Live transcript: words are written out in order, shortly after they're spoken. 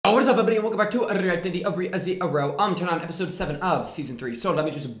Yo, what is up, everybody, and welcome back to a reacting of SUBARU. Turn on episode 7 of season 3. So let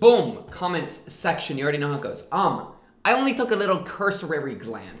me just boom, comments section. You already know how it goes. I only took a little cursory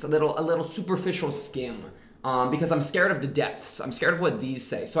glance, a little superficial skim, because I'm scared of the depths. I'm scared of what these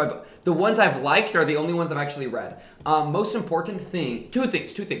say. So the ones I've liked are the only ones I've actually read. Most important thing, two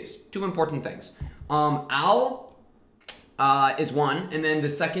important things. Al is one, and then the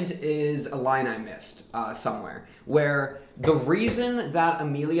second is a line I missed somewhere, where the reason that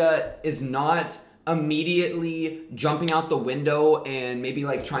Amelia is not immediately jumping out the window and maybe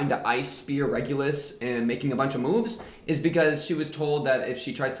like trying to ice spear Regulus and making a bunch of moves is because she was told that if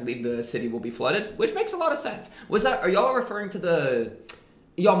she tries to leave, the city will be flooded, which makes a lot of sense. Are y'all referring to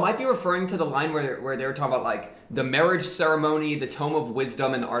y'all might be referring to the line where they were talking about like the marriage ceremony, the tome of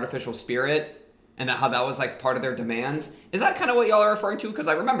wisdom, and the artificial spirit, and how that was like part of their demands? Is that kind of what y'all are referring to? Because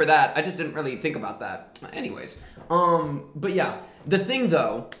I remember that. I just didn't really think about that. Anyways, but yeah, the thing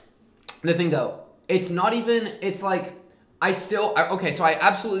though, it's not even, it's like, okay, so I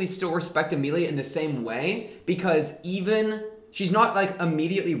absolutely still respect Amelia in the same way, because even, she's not like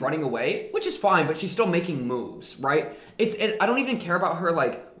immediately running away, which is fine, but she's still making moves, right? I don't even care about her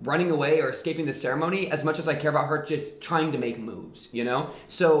like running away or escaping the ceremony as much as I care about her just trying to make moves, you know?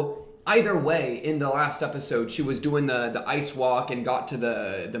 So either way, in the last episode, she was doing the ice walk and got to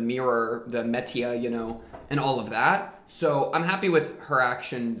the mirror, the Metia, you know, and all of that. So I'm happy with her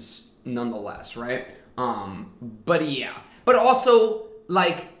actions nonetheless, right? But yeah. But also,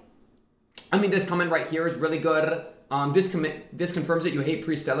 like, I mean, this comment right here is really good. This confirms that you hate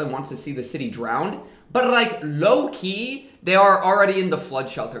Priestella and wants to see the city drowned. But, like, low-key, they are already in the flood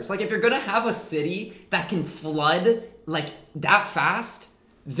shelters. Like, if you're gonna have a city that can flood, like, that fast,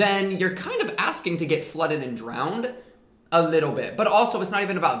 then you're kind of asking to get flooded and drowned a little bit. But also, it's not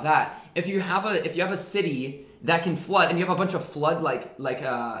even about that. If you have a city that can flood, and you have a bunch of flood, like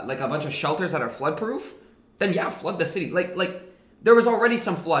a bunch of shelters that are flood-proof, then yeah, flood the city. Like, there was already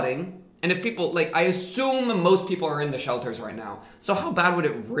some flooding, and if people, like, I assume most people are in the shelters right now. So how bad would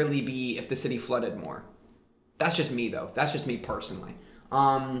it really be if the city flooded more? That's just me, though. That's just me personally.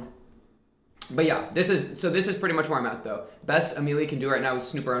 But yeah, this is pretty much where I'm at, though. Best Amelia can do right now is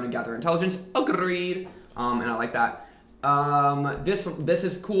snoop around and gather intelligence. Agreed. And I like that. This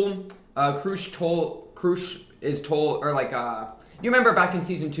is cool. Krush is told, or like, you remember back in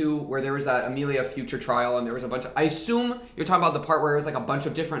season 2 where there was that Amelia future trial and there was a bunch of, I assume you're talking about the part where it was like a bunch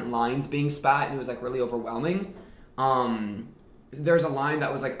of different lines being spat and it was like really overwhelming. There's a line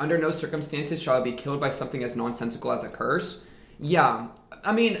that was like, under no circumstances shall I be killed by something as nonsensical as a curse. Yeah,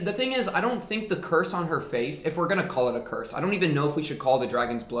 I mean, the thing is, I don't think the curse on her face, if we're gonna call it a curse, I don't even know if we should call the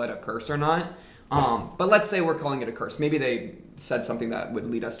dragon's blood a curse or not. But let's say we're calling it a curse. Maybe they said something that would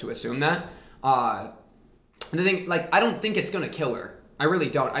lead us to assume that. The thing, like, I don't think it's gonna kill her. I really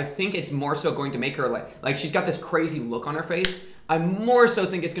don't. I think it's more so going to make her like she's got this crazy look on her face. I more so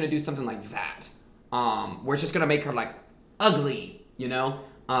think it's gonna do something like that, where it's just gonna make her like ugly, you know,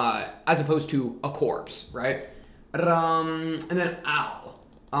 as opposed to a corpse, right? And then Al.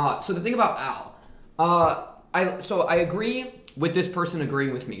 So the thing about Al, I agree with this person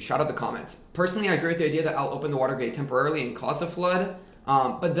agreeing with me. Shout out the comments. Personally, I agree with the idea that Al opened the water gate temporarily and caused a flood.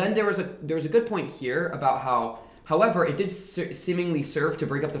 But then there was a good point here about how, however, it did seemingly serve to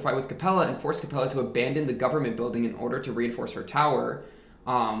break up the fight with Capella and force Capella to abandon the government building in order to reinforce her tower,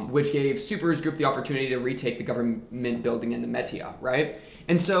 which gave Subaru's group the opportunity to retake the government building in the Metia, right?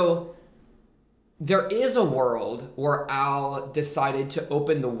 And so there is a world where Al decided to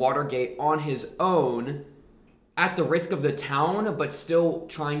open the water gate on his own at the risk of the town, but still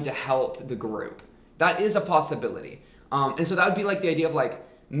trying to help the group. That is a possibility. And so that would be like the idea of like,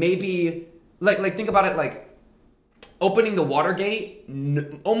 maybe, like think about it like, opening the water gate,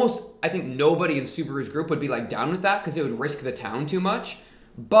 almost, I think nobody in Subaru's group would be like down with that because it would risk the town too much.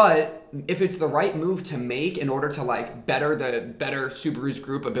 But if it's the right move to make in order to like better Subaru's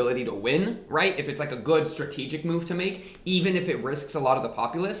group ability to win, right? If it's like a good strategic move to make, even if it risks a lot of the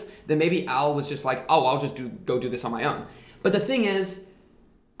populace, then maybe Al was just like, oh, I'll just go do this on my own. But the thing is,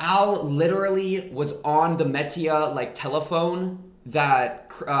 Al literally was on the Metia like telephone that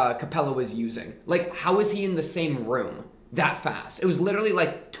Capella was using. Like, how is he in the same room that fast? It was literally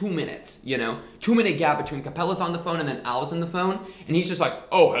like 2 minutes, you know? 2-minute gap between Capella's on the phone and then Al's on the phone, and he's just like,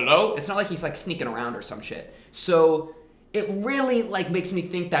 oh, hello? It's not like he's like sneaking around or some shit. So it really like makes me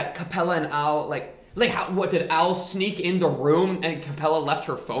think that Capella and Al, what, did Al sneak in the room and Capella left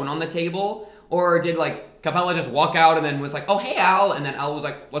her phone on the table? Or did like Capella just walk out and then was like, oh, hey, Al, and then Al was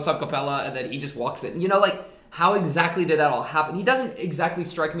like, what's up, Capella? And then he just walks in, you know, like, how exactly did that all happen? He doesn't exactly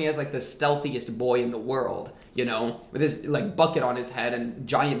strike me as like the stealthiest boy in the world, you know, with his like bucket on his head and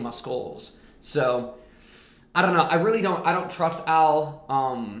giant muscles. So I don't know. I don't trust Al.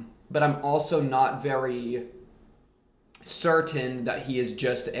 But I'm also not very certain that he is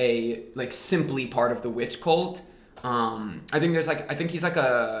just a like simply part of the witch cult. I think he's like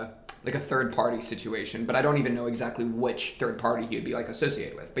a third party situation, but I don't even know exactly which third party he would be like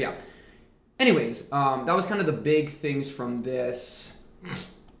associated with. But yeah. Anyways, that was kind of the big things from this.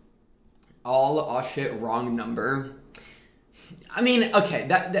 All shit, wrong number. I mean, okay,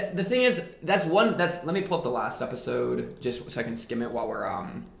 the thing is, let me pull up the last episode just so I can skim it while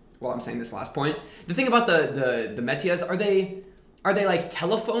I'm saying this last point. The thing about the Metias, are they like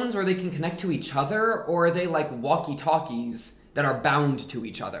telephones where they can connect to each other, or are they like walkie-talkies that are bound to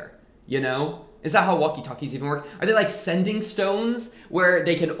each other? You know? Is that how walkie-talkies even work? Are they like sending stones where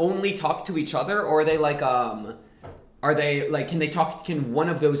they can only talk to each other, or are they like can one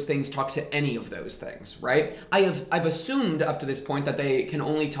of those things talk to any of those things, right? I've assumed up to this point that they can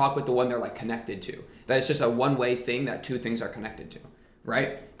only talk with the one they're like connected to. That it's just a one-way thing that two things are connected to,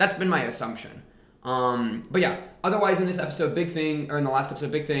 right? That's been my assumption. But yeah, otherwise in this episode, big thing, or in the last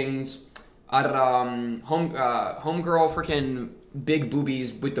episode, big things. Homegirl freaking big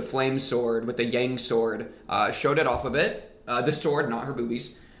boobies with the flame sword, with the yang sword, showed it off a bit. The sword, not her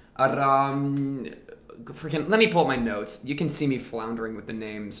boobies. Freaking, let me pull up my notes. You can see me floundering with the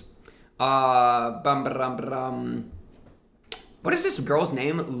names. What is this girl's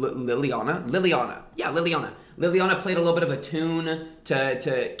name? Liliana? Liliana. Yeah, Liliana. Liliana played a little bit of a tune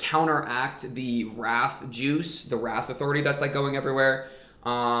to counteract the wrath juice, the wrath authority that's like going everywhere.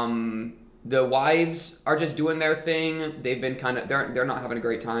 The wives are just doing their thing. They've been they're not having a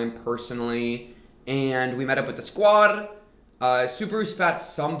great time personally. And we met up with the squad. Subaru spat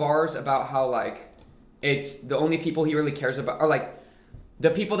some bars about how like it's the only people he really cares about, or like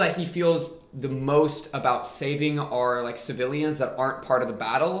the people that he feels the most about saving are like civilians that aren't part of the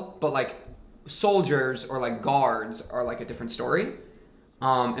battle, but like soldiers or like guards are like a different story.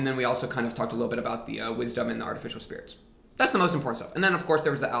 And then we also kind of talked a little bit about the wisdom and the artificial spirits. That's the most important stuff. And then of course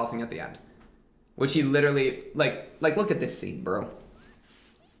there was the owl thing at the end, which he literally like look at this scene, bro.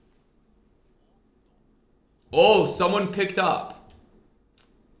 Oh, someone picked up.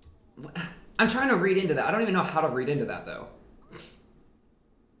 I'm trying to read into that. I don't even know how to read into that though.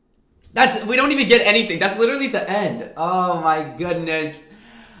 We don't even get anything. That's literally the end. Oh my goodness.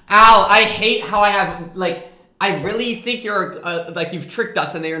 Al, I hate how I have, like, I really think you're, like, you've tricked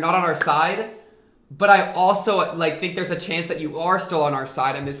us and that you're not on our side. But I also, like, think there's a chance that you are still on our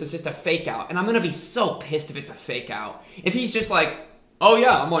side and this is just a fake out. And I'm gonna be so pissed if it's a fake out. If he's just like, oh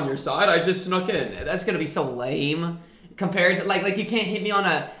yeah, I'm on your side, I just snuck in. That's gonna be so lame. Compared to, like you can't hit me on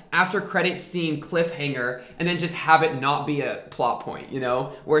a after credit scene cliffhanger and then just have it not be a plot point, you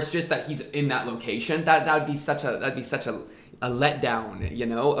know, where it's just that he's in that location. That'd be such a letdown, you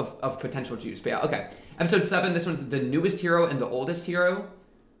know, of potential juice. But yeah, okay. Episode 7. This one's the newest hero and the oldest hero.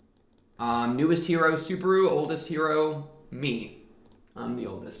 Newest hero Subaru, oldest hero me. I'm the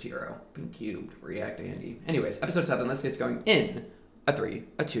oldest hero. Pink cubed. React Andy. Anyways, episode 7. Let's get going in a 3,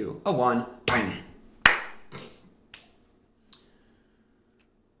 a 2, a 1. Bam.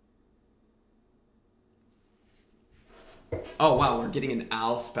 Oh, wow, we're getting an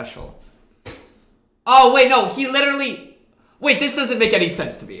Al special. Oh, wait, no, he literally... Wait, this doesn't make any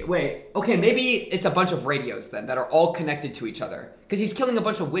sense to me. Wait, okay, maybe it's a bunch of radios then that are all connected to each other. Because he's killing a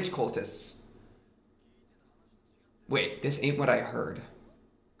bunch of witch cultists. Wait, this ain't what I heard.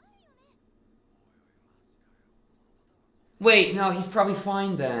 Wait, no, he's probably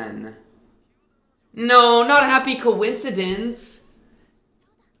fine then. No, not a happy coincidence.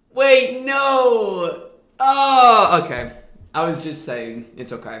 Wait, no. Oh, okay. I was just saying,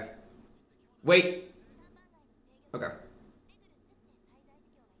 it's okay. Wait. Okay.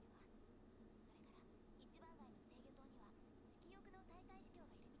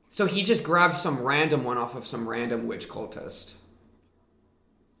 So he just grabbed some random one off of some random witch cultist.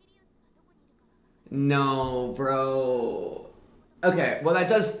 No, bro. Okay, well that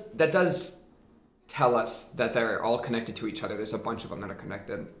does tell us that they're all connected to each other. There's a bunch of them that are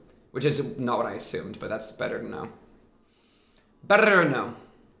connected. Which is not what I assumed, but that's better to know. Better to know.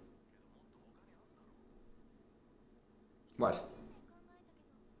 What?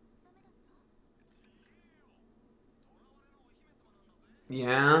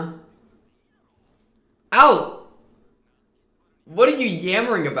 Yeah? Ow! What are you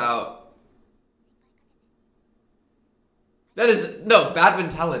yammering about? That is, no, bad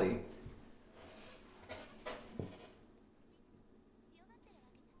mentality.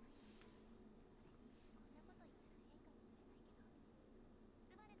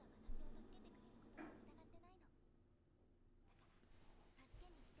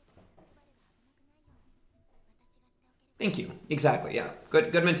 Thank you. Exactly, yeah.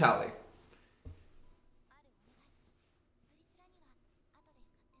 Good mentality.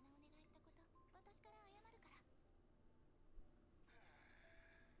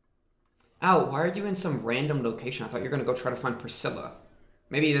 Ow, why are you in some random location? I thought you were gonna go try to find Priscilla.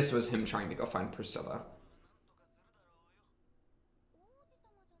 Maybe this was him trying to go find Priscilla.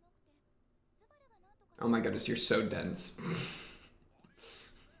 Oh my goodness, you're so dense.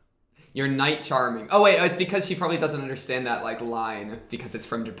 You're Night Charming. Oh wait, it's because she probably doesn't understand that like line because it's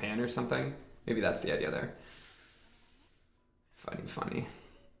from Japan or something. Maybe that's the idea there. Funny.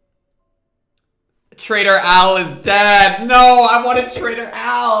 Trader Al is dead. No, I wanted Trader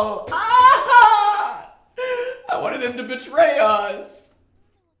Al. Ah! I wanted him to betray us.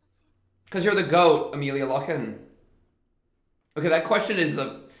 Because you're the GOAT, Amelia Lockin. Okay, that question is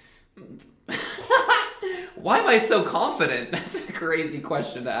a... Why am I so confident? That's a crazy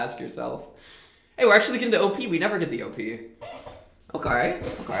question to ask yourself. Hey, we're actually getting the OP. We never did the OP. Okay.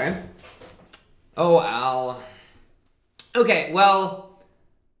 Oh, Al. Okay, well...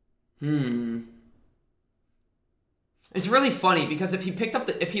 It's really funny because if he picked up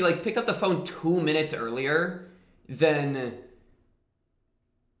the phone 2 minutes earlier, then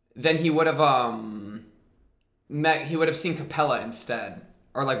he would have seen Capella instead,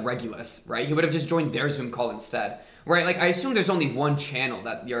 or like Regulus, right? He would have just joined their Zoom call instead, right? Like I assume there's only one channel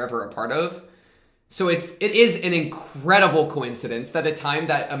that you're ever a part of, so it is an incredible coincidence that the time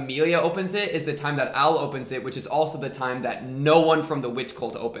that Amelia opens it is the time that Al opens it, which is also the time that no one from the witch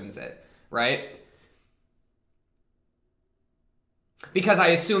cult opens it, right? Because I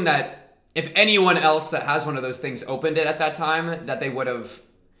assume that if anyone else that has one of those things opened it at that time, that they would have...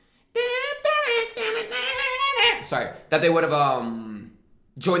 Sorry. That they would have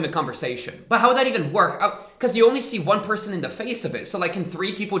joined the conversation. But how would that even work? Because you only see one person in the face of it. So like, can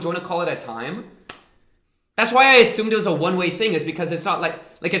 3 people join a call at a time? That's why I assumed it was a one-way thing, is because it's not like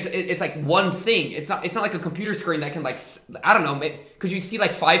it's like one thing. It's not like a computer screen that can like, I don't know, because you see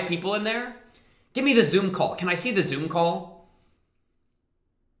like 5 people in there. Give me the Zoom call. Can I see the Zoom call?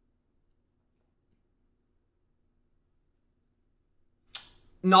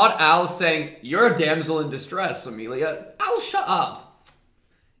 Not Al saying, "You're a damsel in distress, Amelia." Al, shut up.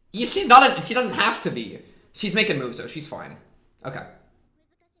 She doesn't have to be. She's making moves though. She's fine. Okay.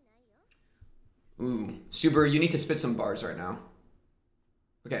 Ooh, Subaru, you need to spit some bars right now.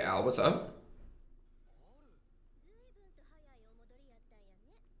 Okay, Al, what's up?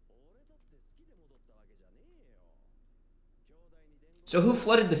 So who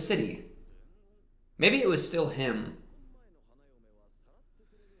flooded the city? Maybe it was still him.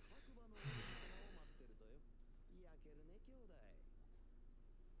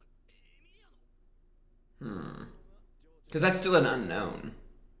 Because that's still an unknown.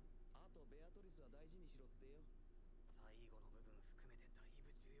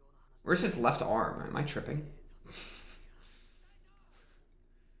 Where's his left arm? Am I tripping?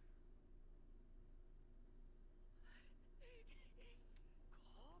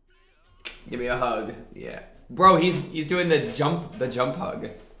 Give me a hug. Yeah. Bro, he's doing the jump hug.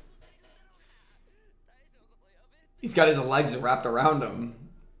 He's got his legs wrapped around him.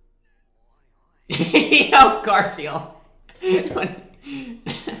 Yo, Garfield.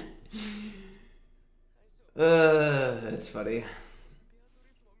 That's funny.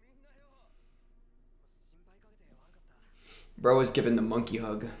 Bro was giving the monkey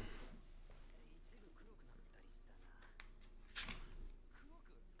hug.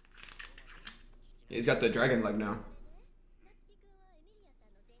 He's got the dragon leg now.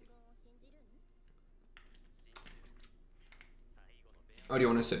 Oh, do you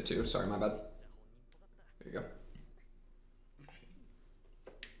want to sit too? Sorry, my bad. There you go.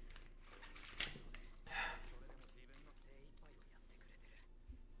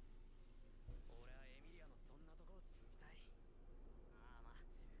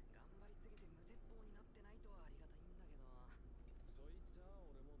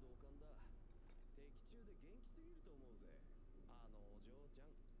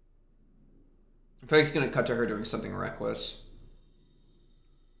 I feel like it's gonna cut to her doing something reckless.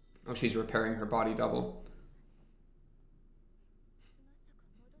 Oh, she's repairing her body double.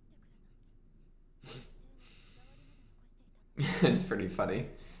 It's pretty funny.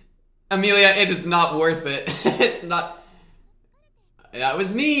 Amelia, it is not worth it. It's not... That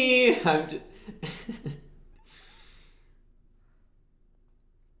was me! I'm just...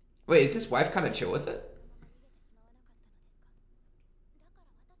 Wait, is his wife kind of chill with it?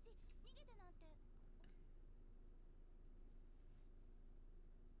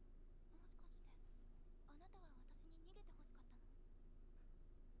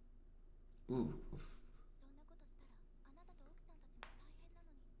 Ooh.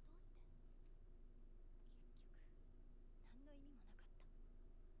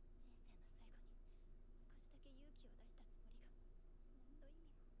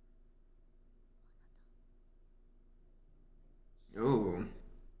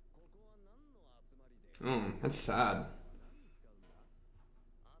 That's sad.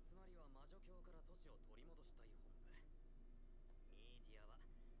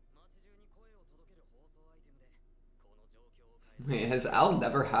 Wait, has Al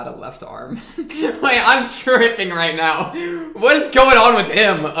never had a left arm? Wait, I'm tripping right now. What is going on with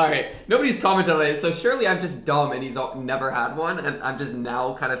him? Alright, nobody's commented on it, so surely I'm just dumb and he's never had one, and I'm just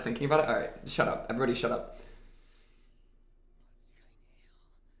now kind of thinking about it. Alright, shut up. Everybody shut up.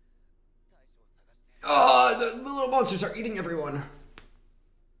 Oh, the little monsters are eating everyone.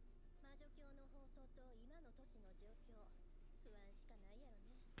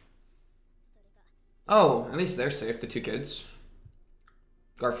 Oh, at least they're safe, the two kids.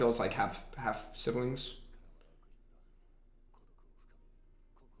 Garfield's like half siblings.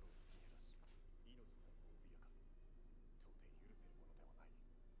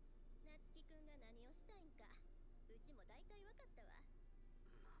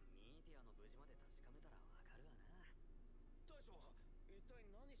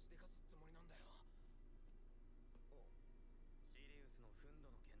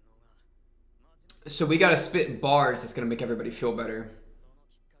 So we gotta spit bars that's gonna make everybody feel better.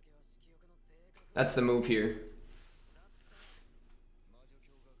 That's the move here.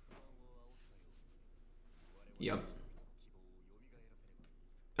 Yep.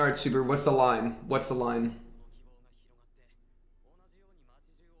 Alright, Subaru, what's the line? What's the line?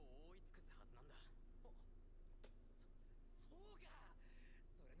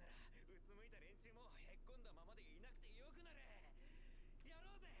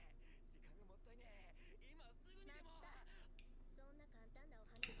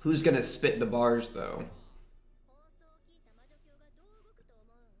 Who's gonna spit the bars, though?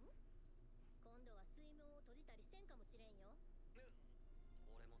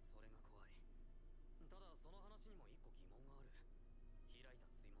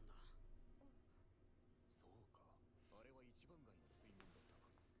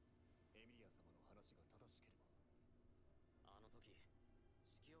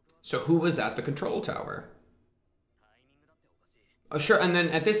 So who was at the control tower? Oh, sure, and then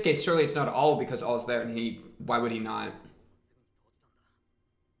at this case, surely it's not all because all's there, and why would he not?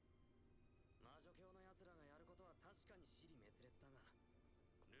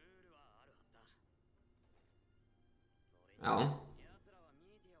 Al?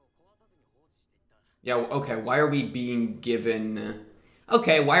 Yeah, okay, why are we being given...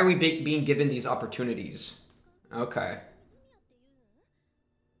 Okay, why are we being given these opportunities? Okay.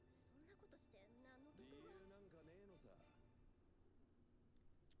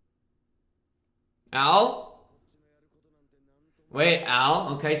 Al? Wait,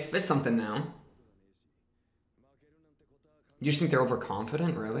 Al? Okay, spit something now. You just think they're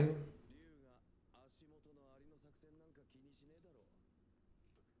overconfident, really?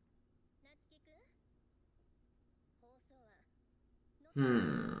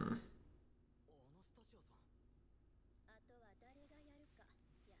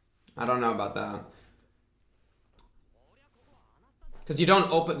 I don't know about that. Because you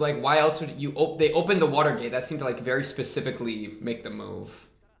don't open, like, why else would you they opened the water gate. That seemed to, like, very specifically make the move.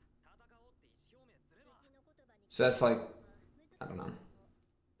 So that's like, I don't know.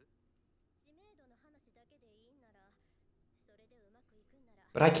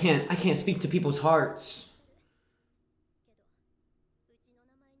 But I can't speak to people's hearts.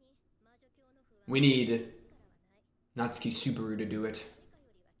 We need Natsuki Subaru to do it.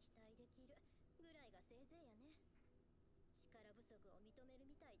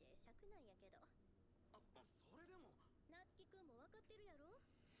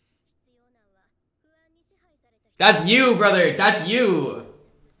 That's you, brother. That's you.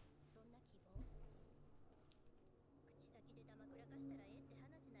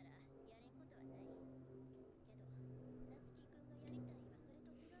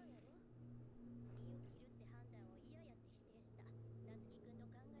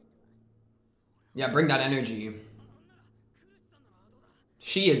 Yeah, bring that energy.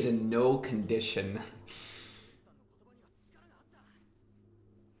 She is in no condition.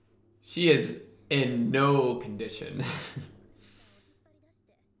 She is in no condition.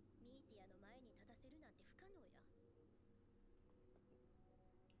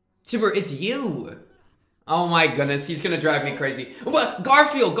 Super, it's you. Oh my goodness, he's gonna drive me crazy. What?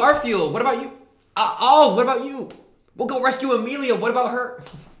 Garfield, what about you? Oh, what about you? We'll go rescue Amelia. What about her?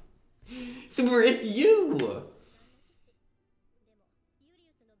 Super, it's you.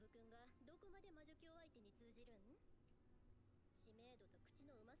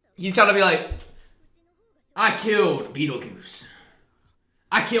 He's gotta be like, I killed Beetlejuice.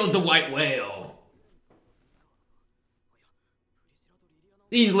 I killed the white whale.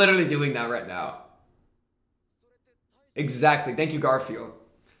 He's literally doing that right now. Exactly. Thank you, Garfield.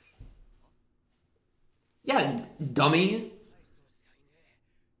 Yeah, dummy.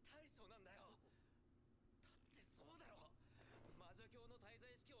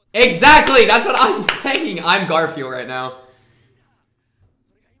 Exactly. That's what I'm saying. I'm Garfield right now.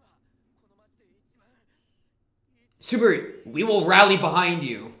 Subaru, we will rally behind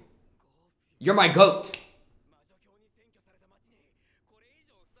you. You're my goat.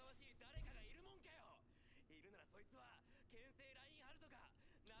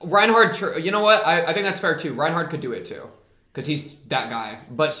 Reinhardt, you know what? I think that's fair too. Reinhardt could do it too. Because he's that guy.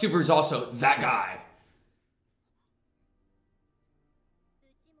 But Subaru's also that guy.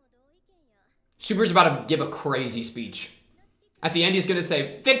 Subaru's about to give a crazy speech. At the end, he's gonna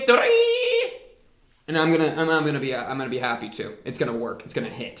say victory, and I'm gonna be happy too. It's gonna work. It's gonna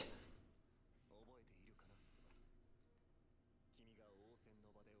hit.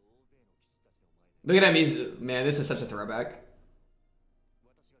 Look at him. Man. This is such a throwback.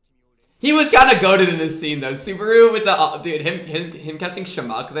 He was kind of goated in this scene though. Subaru with the dude, him casting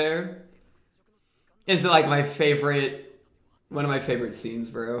Shamak there is like my favorite, one of my favorite scenes,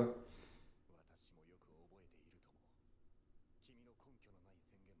 bro.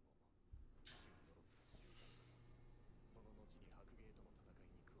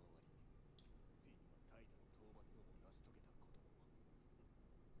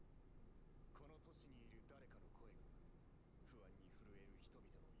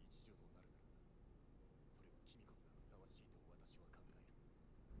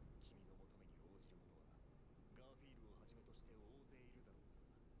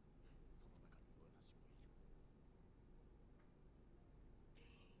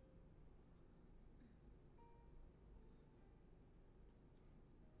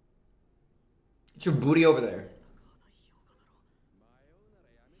 Get your booty over there.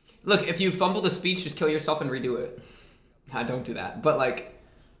 Look, if you fumble the speech, just kill yourself and redo it. Nah, don't do that. But like...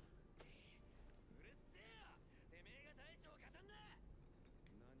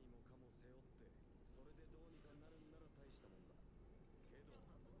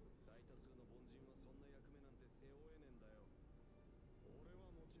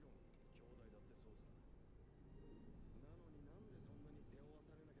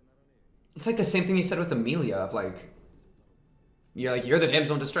 It's like the same thing he said with Amelia of like, you're the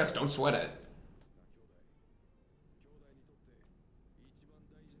damsel in distress, don't sweat it.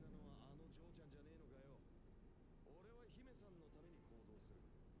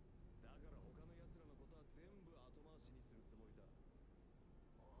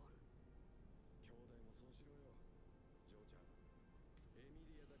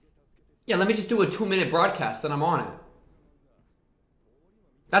 Yeah, let me just do a 2-minute broadcast, then I'm on it.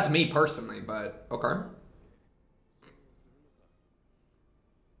 That's me personally, but okay.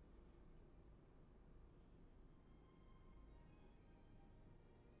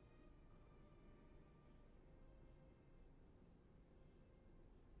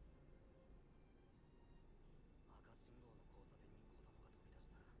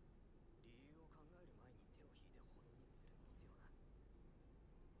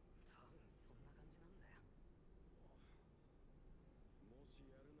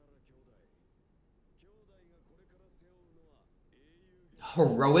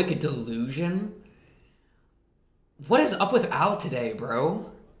 Heroic delusion? What is up with Al today,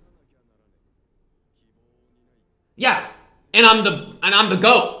 bro? Yeah, and I'm the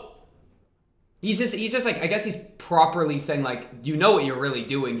GOAT. He's just like, I guess he's properly saying like, you know what you're really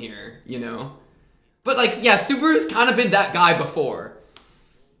doing here, you know? But like, yeah, Subaru's kind of been that guy before.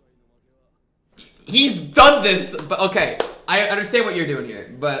 He's done this, but okay, I understand what you're doing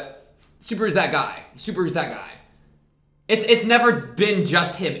here, but Subaru's that guy. Subaru's that guy. It's never been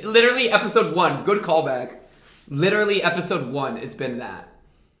just him. Literally episode 1, good callback. Literally episode 1, it's been that.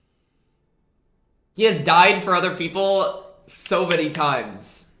 He has died for other people so many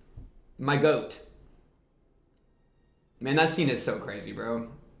times. My goat. Man, that scene is so crazy, bro.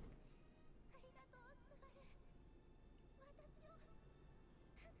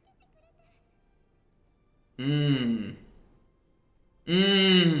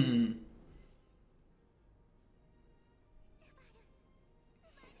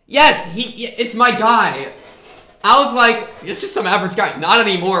 Yes, it's my guy. I was like, it's just some average guy. Not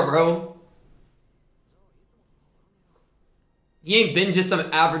anymore, bro. He ain't been just some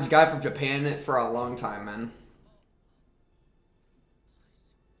average guy from Japan for a long time, man.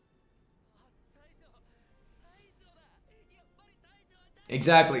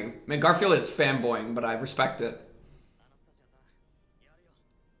 Exactly. Man, Garfield is fanboying, but I respect it.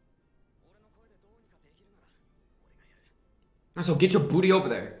 So get your booty over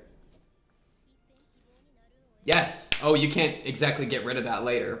there. Yes. Oh, you can't exactly get rid of that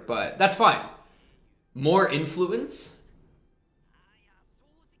later, but that's fine. More influence?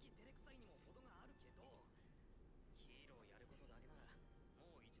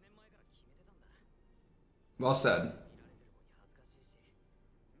 Well said.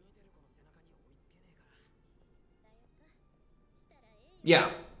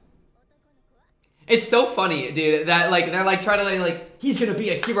 Yeah. It's so funny, dude, that like they're like trying to like he's gonna be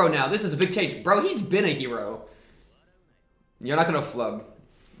a hero now. This is a big change. Bro, he's been a hero. You're not gonna flub.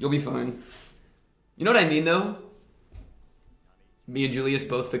 You'll be fine. You know what I mean though? Me and Julius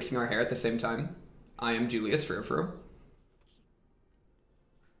both fixing our hair at the same time. I am Julius for.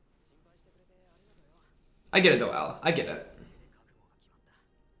 I get it though, Al. I get it.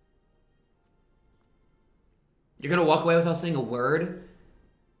 You're gonna walk away without saying a word?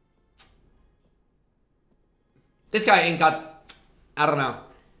 This guy ain't got... I don't know.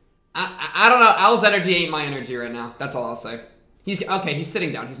 I don't know. Al's energy ain't my energy right now. That's all I'll say. He's... Okay, he's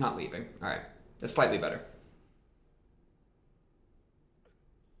sitting down. He's not leaving. Alright. That's slightly better.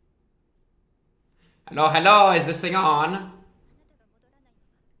 Hello, hello. Is this thing on?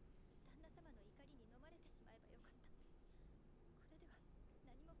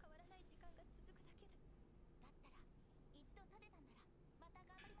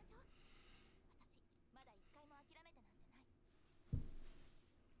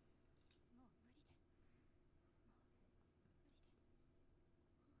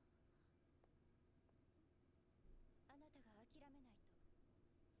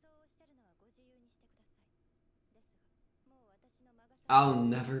 I'll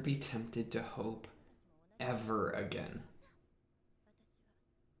never be tempted to hope ever again.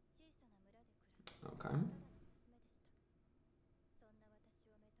 Okay.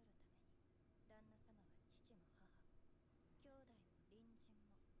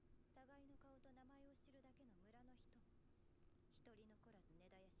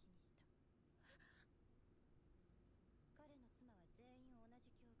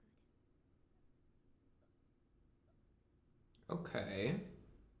 Okay.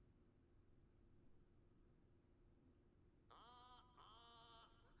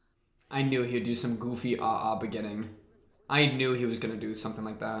 I knew he would do some goofy beginning. I knew he was gonna do something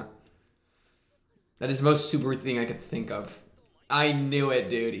like that. That is the most super thing I could think of. I knew it,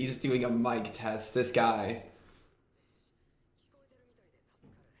 dude. He's doing a mic test, this guy.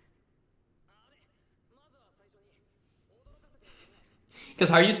 Because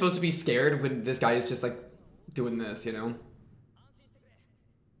how are you supposed to be scared when this guy is just like doing this, you know?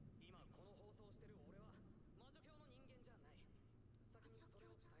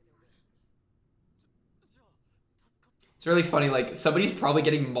 It's really funny, like, somebody's probably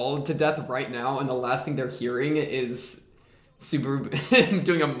getting mauled to death right now, and the last thing they're hearing is Subaru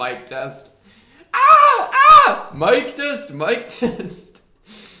doing a mic test. Ah! Ah! Mic test! Mic test!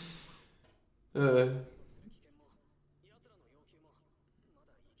 That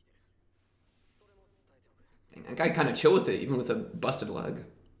guy kind of chill with it, even with a busted leg.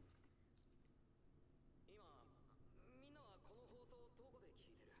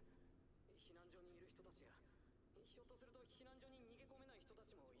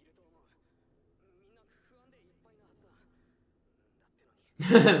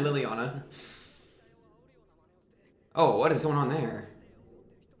 Liliana. Oh, what is going on there?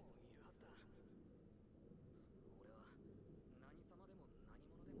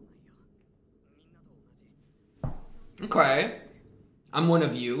 Okay. I'm one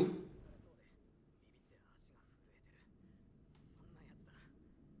of you.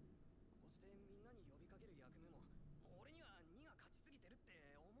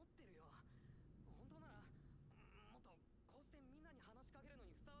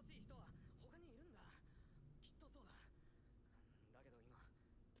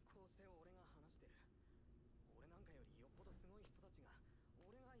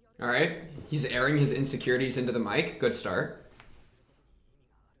 All right. He's airing his insecurities into the mic. Good start.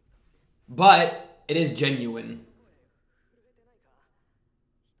 But it is genuine.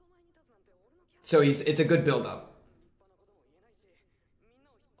 So it's a good build-up.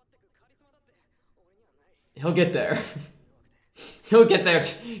 He'll get there. He'll get there.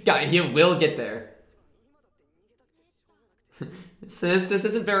 Guy, he will get there. Sis, this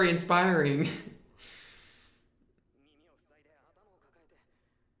isn't very inspiring.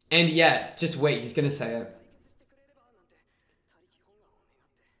 And yet, just wait, he's gonna say it.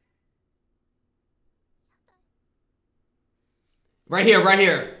 Right here, right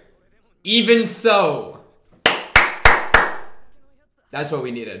here. Even so. That's what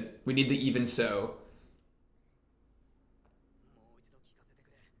we needed. We need the even so.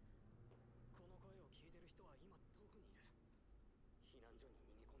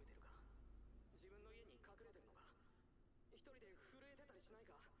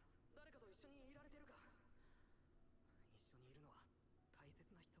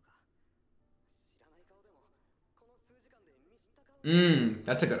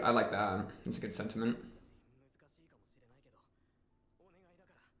 That's a good, I like that. That's a good sentiment.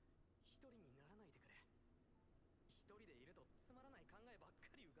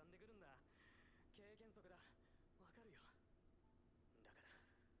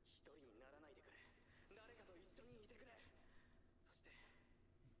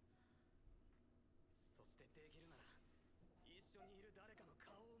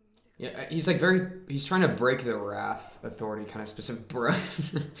 Yeah, he's like he's trying to break the wrath authority kind of specific, bro.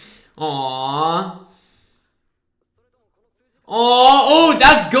 Aww. Oh,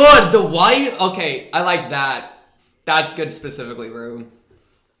 that's good. The white? Okay, I like that. That's good specifically, bro.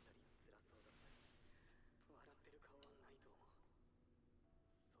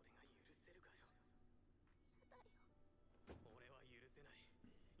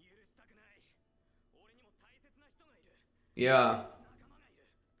 Yeah.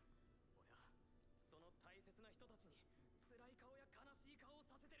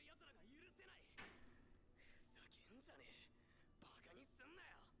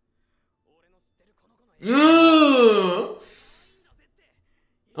 Ooh.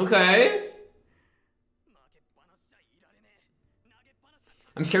 Okay.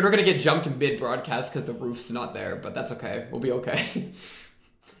 I'm scared we're gonna get jumped mid-broadcast because the roof's not there, but that's okay. We'll be okay.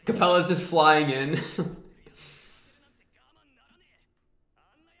 Capella's just flying in.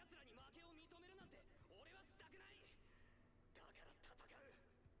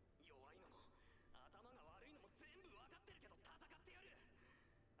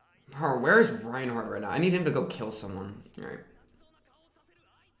 Oh, where's Reinhardt right now? I need him to go kill someone. Alright.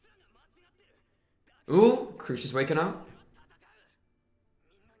 Ooh, Krush is waking up.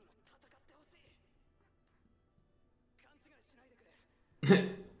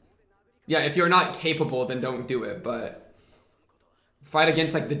 Yeah, if you're not capable, then don't do it, but fight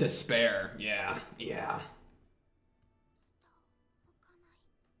against, like, the despair. Yeah, yeah.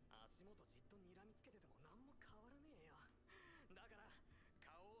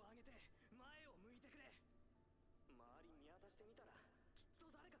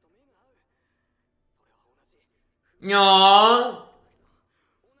 Aww.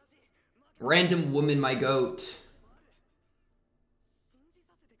 Random woman, my goat.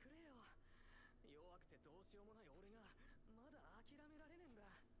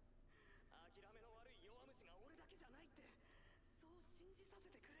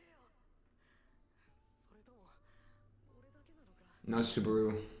 No,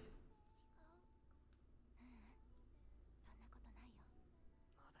 Subaru.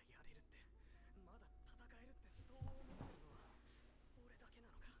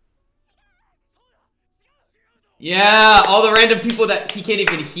 Yeah, all the random people that he can't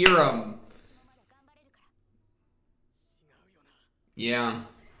even hear them. Yeah.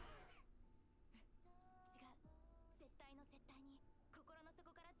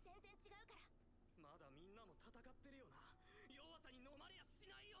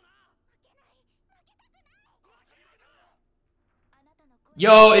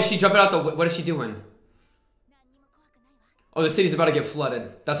 Yo, is she jumping out the... What is she doing? Oh, the city's about to get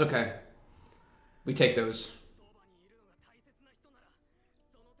flooded. That's okay. We take those.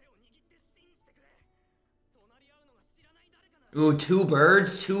 Ooh, 2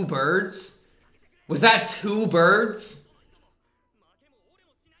 birds? 2 birds? Was that 2 birds?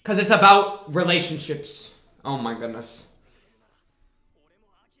 Because it's about relationships. Oh my goodness.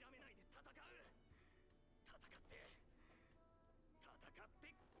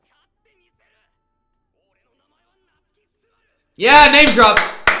 Yeah, name drop.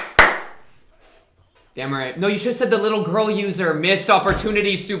 Damn right. No, you should have said the little girl user. Missed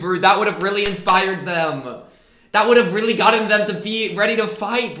opportunity, Subaru. That would have really inspired them. That would have really gotten them to be ready to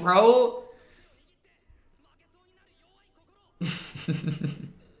fight, bro.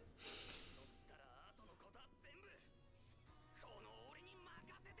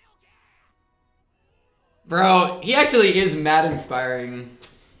 Bro, he actually is mad inspiring.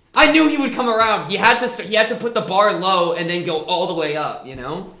 I knew he would come around. He had to put the bar low and then go all the way up, you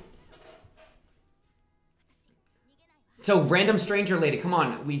know? So, random stranger lady, come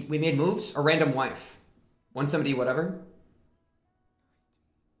on. We made moves? Or random wife? 170 whatever?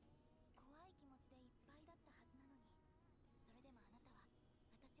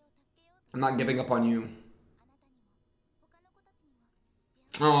 I'm not giving up on you.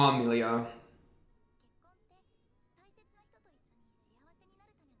 Oh, Amelia.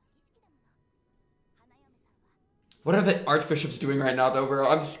 What are the archbishops doing right now, though, bro?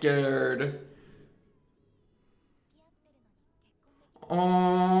 I'm scared.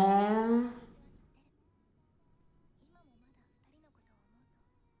 Aww.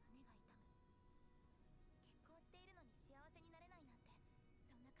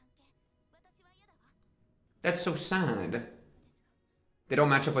 That's so sad. They don't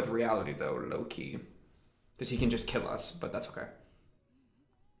match up with reality, though, low-key. Because he can just kill us, but that's okay.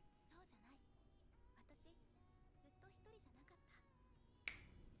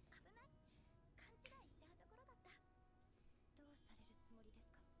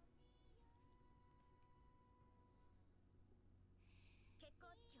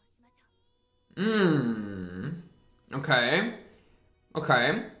 Okay.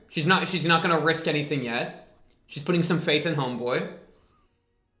 Okay. She's not gonna risk anything yet. She's putting some faith in homeboy.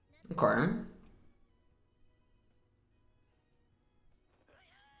 Okay.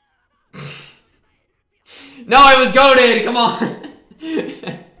 No, it was goated! Come on!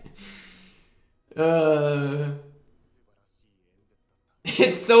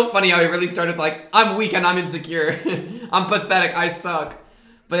 It's so funny how he really started like, I'm weak and I'm insecure. I'm pathetic, I suck.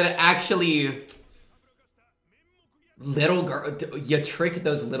 But it actually... Little girl... You tricked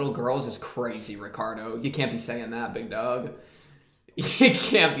those little girls is crazy, Ricardo. You can't be saying that, big dog. You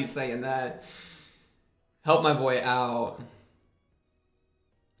can't be saying that. Help my boy out.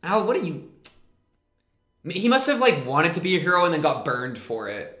 Al, what are you... He must have, like, wanted to be a hero and then got burned for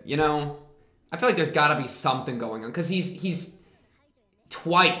it, you know? I feel like there's gotta be something going on. Because he's...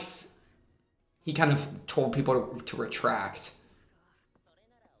 Twice. He kind of told people to retract.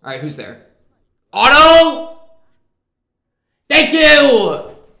 Alright, who's there? Otto! Thank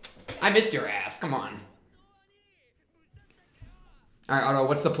you! I missed your ass, come on. Alright, Otto,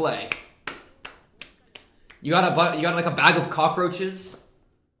 what's the play? You got like a bag of cockroaches?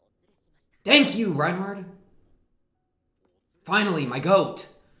 Thank you, Reinhard. Finally, my goat.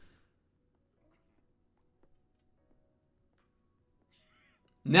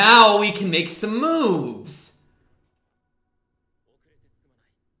 Now we can make some moves.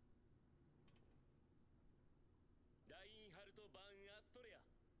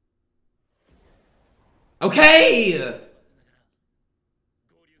 Okay!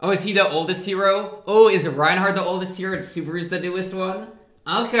 Oh, is he the oldest hero? Oh, is Reinhard the oldest hero and Subaru's the newest one?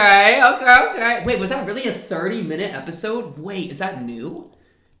 Okay. Wait, was that really a 30-minute episode? Wait, is that new?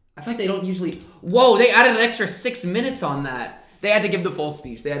 I feel like they don't usually... Whoa, they added an extra 6 minutes on that. They had to give the full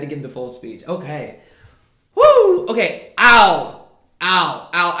speech. Okay. Woo! Okay, ow.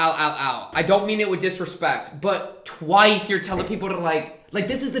 I don't mean it with disrespect, but twice you're telling people to like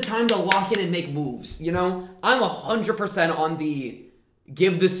this is the time to lock in and make moves, you know? I'm 100% on the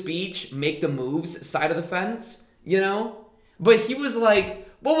give the speech, make the moves side of the fence, you know? But he was like,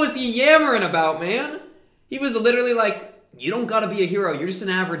 what was he yammering about, man? He was literally like, you don't gotta be a hero, you're just an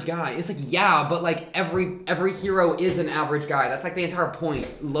average guy. It's like, yeah, but like every hero is an average guy. That's like the entire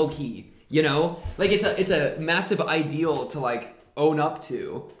point, low-key, you know? Like it's a massive ideal to like own up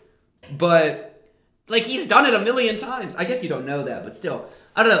to. But like he's done it a million times. I guess you don't know that, but still.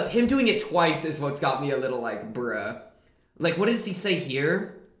 I don't know, him doing it twice is what's got me a little like, bruh. Like, what does he say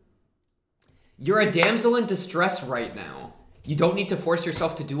here? You're a damsel in distress right now. You don't need to force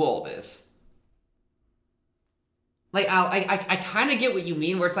yourself to do all this. Like, I kind of get what you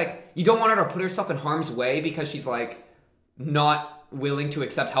mean, where it's like, you don't want her to put herself in harm's way because she's, like, not willing to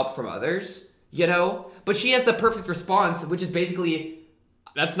accept help from others, you know? But she has the perfect response, which is basically,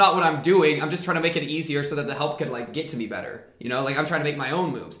 that's not what I'm doing. I'm just trying to make it easier so that the help can, like, get to me better, you know? Like, I'm trying to make my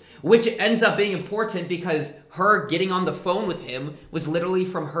own moves. Which ends up being important because her getting on the phone with him was literally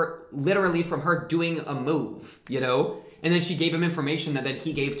from her doing a move, you know? And then she gave him information that then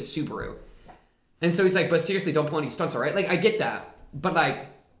he gave to Subaru. And so he's like, but seriously, don't pull any stunts, all right? Like, I get that. But, like...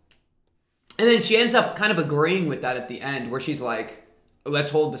 And then she ends up kind of agreeing with that at the end, where she's like,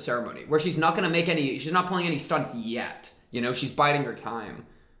 let's hold the ceremony. Where she's not going to make any... She's not pulling any stunts yet. You know, she's biding her time.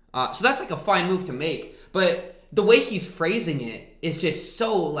 So that's, like, a fine move to make. But the way he's phrasing it is just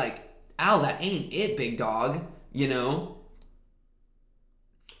so, like, Al, that ain't it, big dog. You know?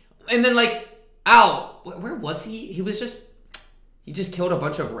 And then, like, Al, where was he? He just killed a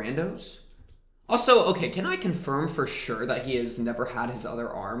bunch of randos? Also, okay, can I confirm for sure that he has never had his other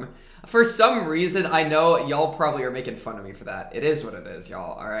arm? For some reason, I know y'all probably are making fun of me for that. It is what it is,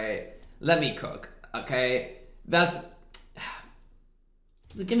 y'all, alright? Let me cook, okay? That's...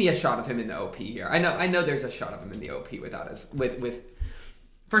 Give me a shot of him in the OP here. I know there's a shot of him in the OP without his... With...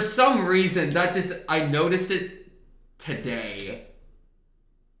 For some reason, that just... I noticed it today.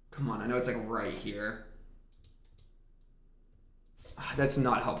 Come on, I know it's like right here. That's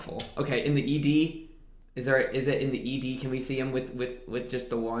not helpful. Okay, in the ED, is it in the ED? Can we see him with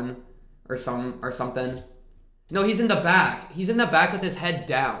just the one or something? No, he's in the back. He's in the back with his head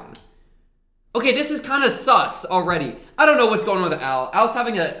down. Okay, this is kind of sus already. I don't know what's going on with Al.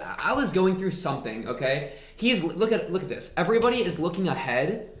 Al is going through something, okay? Look at this. Everybody is looking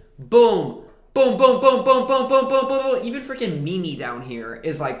ahead. Boom. Boom, boom, boom, boom, boom, boom, boom, boom, boom. Even freaking Mimi down here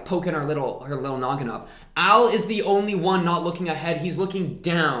is like poking her little noggin up. Al is the only one not looking ahead. He's looking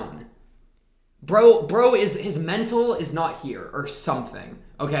down. Bro is his mental is not here or something.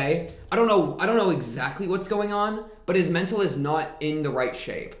 Okay? I don't know exactly what's going on, but his mental is not in the right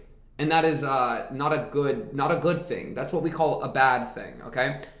shape. And that is not a good thing. That's what we call a bad thing,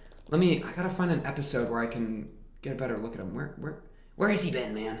 okay? I gotta find an episode where I can get a better look at him. Where has he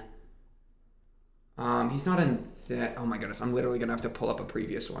been, man? He's not in that. Oh my goodness, I'm literally gonna have to pull up a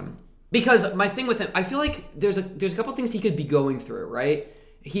previous one. Because my thing with him, I feel like there's a couple things he could be going through, right?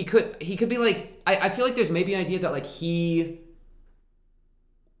 He could be like, I feel like there's maybe an idea that like he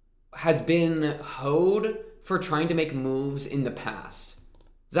has been hoed for trying to make moves in the past.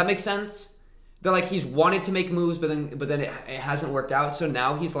 Does that make sense? That like he's wanted to make moves, but then it hasn't worked out. So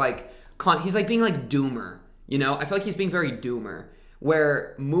now he's like being like Doomer, you know? I feel like he's being very Doomer,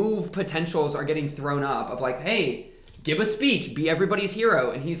 where move potentials are getting thrown up of like, hey, give a speech, be everybody's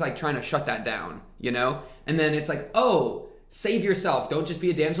hero, and he's like trying to shut that down, you know? And then it's like, oh, save yourself, don't just be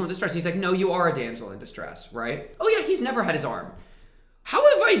a damsel in distress. And he's like, no, you are a damsel in distress, right? Oh yeah, he's never had his arm. How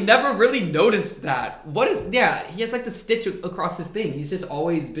have I never really noticed that? Yeah, he has like the stitch across his thing. He's just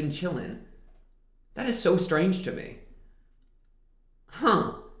always been chilling. That is so strange to me.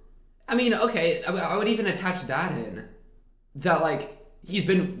 Huh. I mean, okay, I would even attach that in. That like, he's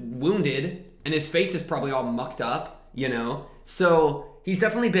been wounded and his face is probably all mucked up, you know? So he's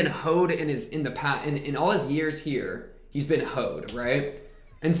definitely been hoed in all his years here. He's been hoed, right?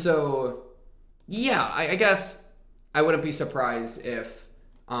 And so, yeah, I guess I wouldn't be surprised if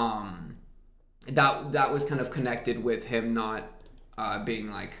that was kind of connected with him not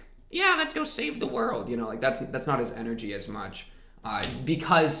being like, yeah, let's go save the world. You know, like that's not his energy as much.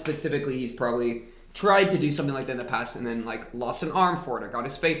 Because specifically he's probably tried to do something like that in the past and then like lost an arm for it or got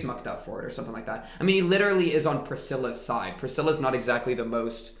his face mucked up for it or something like that. I mean, he literally is on Priscilla's side. Priscilla's not exactly the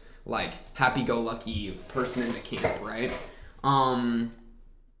most like happy-go-lucky person in the camp, right?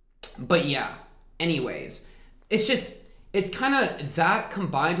 But yeah, anyways, it's kind of that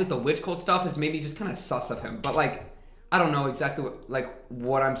combined with the witch cult stuff is maybe just kind of sus of him. But like, I don't know exactly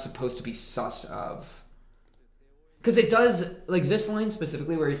what I'm supposed to be sus of. Because it does, like this line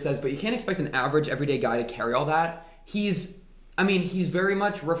specifically where he says, but you can't expect an average everyday guy to carry all that. He's very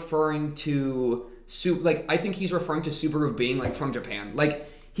much referring to, I think he's referring to Subaru being like from Japan. Like,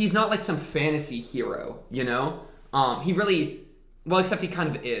 he's not like some fantasy hero, you know? He really, well, except he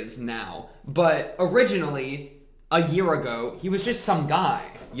kind of is now. But originally, a year ago, he was just some guy,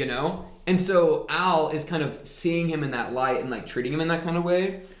 you know? And so Al is kind of seeing him in that light and like treating him in that kind of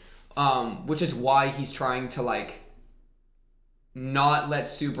way. Which is why he's trying to like not let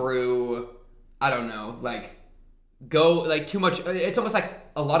Subaru, I don't know, like go like too much. It's almost like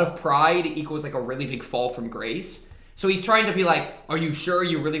a lot of pride equals like a really big fall from grace. So he's trying to be like, are you sure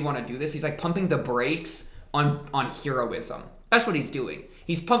you really want to do this? He's like pumping the brakes on heroism. That's what he's doing.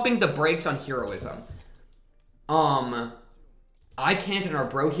 He's pumping the brakes on heroism. I can't and our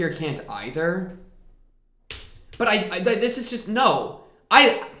bro here can't either. But this is just, no.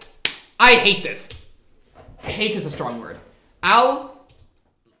 I hate this. Hate is a strong word. Al,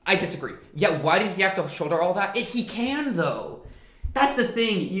 I disagree. Yeah, why does he have to shoulder all that? He can, though. That's the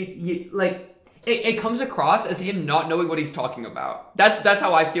thing. You like, it comes across as him not knowing what he's talking about. That's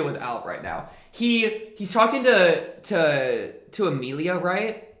how I feel with Al right now. He's talking to Amelia,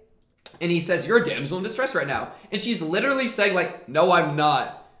 right? And he says, you're a damsel in distress right now. And she's literally saying, like, no, I'm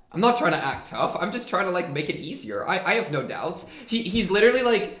not. I'm not trying to act tough. I'm just trying to, like, make it easier. I have no doubts. He's literally,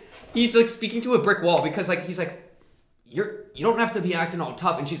 like, he's, like, speaking to a brick wall because, like, he's like, you don't have to be acting all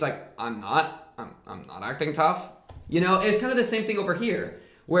tough. And she's like, I'm not acting tough. You know, and it's kind of the same thing over here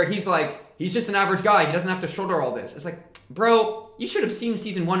where he's like, he's just an average guy. He doesn't have to shoulder all this. It's like, bro, you should have seen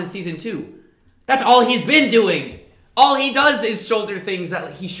season 1 and season 2. That's all he's been doing. All he does is shoulder things that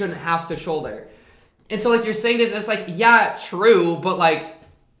like, he shouldn't have to shoulder. And so like you're saying this, it's like, yeah, true, but like,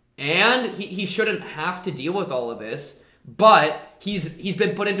 and he shouldn't have to deal with all of this, but he's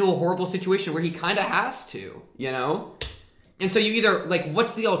been put into a horrible situation where he kind of has to, you know? And so you either, like,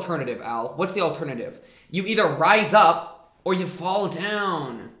 what's the alternative, Al? What's the alternative? You either rise up or you fall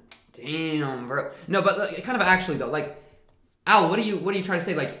down. Damn, bro. No, but like, kind of actually though, like, Al, what are you trying to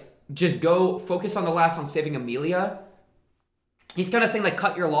say? Like, just go focus on the last on saving Amelia. He's kind of saying like,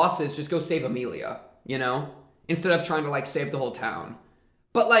 cut your losses, just go save Amelia, you know? Instead of trying to like save the whole town.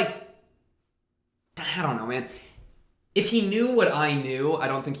 But like, I don't know, man. If he knew what I knew, I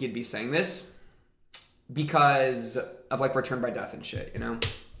don't think he'd be saying this because of like return by death and shit, you know?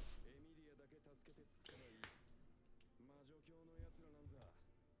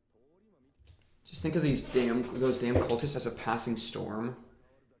 Just think of those damn cultists as a passing storm.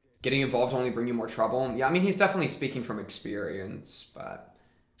 Getting involved will only bring you more trouble. Yeah, I mean, he's definitely speaking from experience, but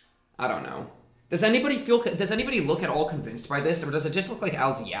I don't know. Does anybody look at all convinced by this, or does it just look like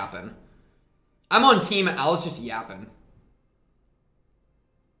Al's yapping? I'm on team Al's just yapping.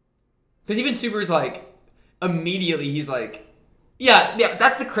 Because even Subaru's like, immediately he's like, yeah,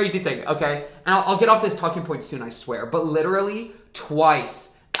 that's the crazy thing, okay? And I'll get off this talking point soon, I swear. But literally,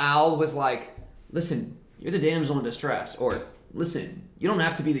 twice, Al was like, listen, you're the damsel in distress, or listen, you don't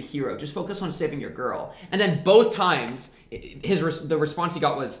have to be the hero, just focus on saving your girl. And then both times, the response he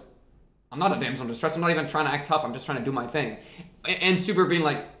got was, I'm not a damsel in distress, I'm not even trying to act tough, I'm just trying to do my thing. And Subaru being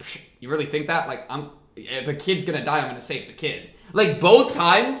like, you really think that? Like, if a kid's gonna die, I'm gonna save the kid. Like, both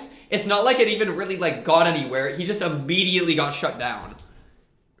times, it's not like it even really, like, got anywhere. He just immediately got shut down.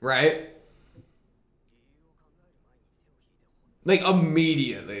 Right? Like,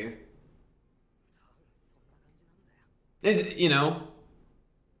 immediately. You know?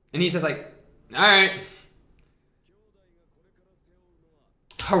 And he says, like, alright.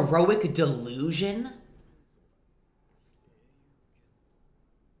 Heroic delusion?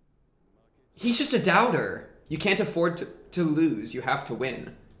 He's just a doubter. You can't afford to lose. You have to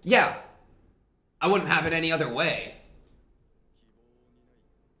win. Yeah. I wouldn't have it any other way.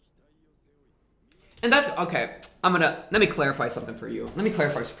 And that's, okay, let me clarify something for you. Let me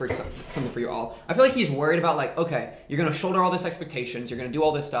clarify something for you all. I feel like he's worried about, like, okay, you're gonna shoulder all this expectations, you're gonna do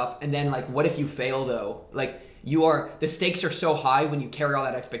all this stuff, and then, like, what if you fail, though? Like, the stakes are so high when you carry all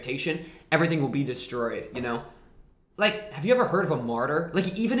that expectation, everything will be destroyed, you know? Like, have you ever heard of a martyr?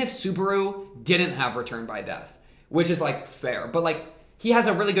 Like, even if Subaru didn't have Return by Death, which is, like, fair, but, like, he has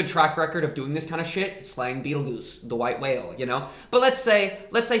a really good track record of doing this kind of shit, slaying Beetlejuice, the white whale, you know? But let's say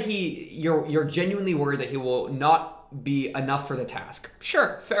you're genuinely worried that he will not be enough for the task.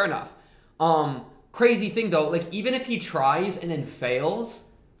 Sure, fair enough. Crazy thing though, like even if he tries and then fails,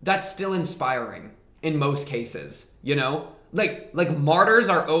 that's still inspiring in most cases, you know? Like martyrs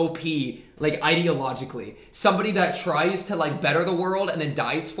are OP, like ideologically. Somebody that tries to like better the world and then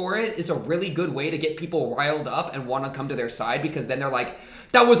dies for it is a really good way to get people riled up and want to come to their side, because then they're like,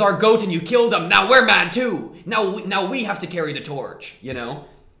 that was our goat and you killed him, now we're mad too. Now we have to carry the torch, you know?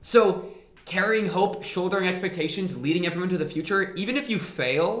 So carrying hope, shouldering expectations, leading everyone to the future, even if you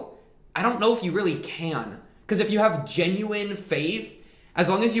fail, I don't know if you really can. Because if you have genuine faith, as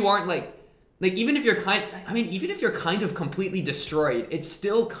long as you aren't like even if you're kind of completely destroyed, it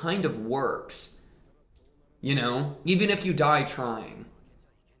still kind of works. You know? Even if you die trying.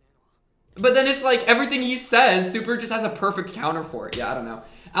 But then it's like everything he says, Super just has a perfect counter for it. Yeah, I don't know.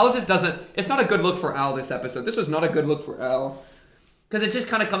 Al just doesn't, it's not a good look for Al this episode. This was not a good look for Al. Because it just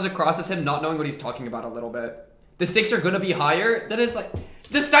kind of comes across as him not knowing what he's talking about a little bit. The stakes are going to be higher. That is like,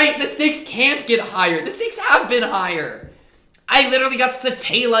 the stakes can't get higher. The stakes have been higher. I literally got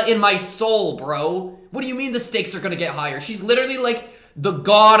Satela in my soul, bro. What do you mean the stakes are gonna get higher? She's literally like the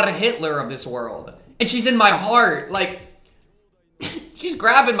god Hitler of this world. And she's in my heart. Like, she's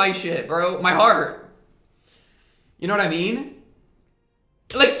grabbing my shit, bro. My heart. You know what I mean?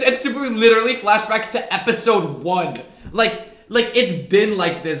 Like, and Subaru literally flashbacks to episode 1. Like it's been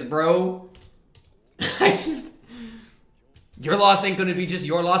like this, bro. Your loss ain't gonna be just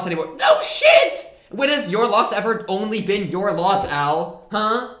your loss anymore. No shit! When has your loss ever only been your loss, Al?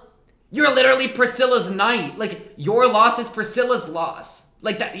 Huh? You're literally Priscilla's knight. Like, your loss is Priscilla's loss.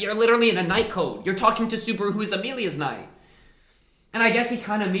 Like, that, you're literally in a knight code. You're talking to Subaru, who's Amelia's knight. And I guess he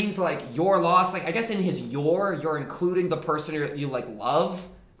kind of means, like, your loss. Like, I guess in his you're including the person you like, love.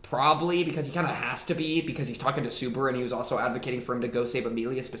 Probably, because he kind of has to be, because he's talking to Subaru, and he was also advocating for him to go save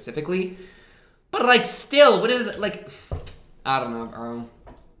Amelia specifically. But, like, still, what is it, like... I don't know, bro.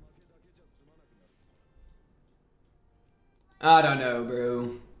 I don't know,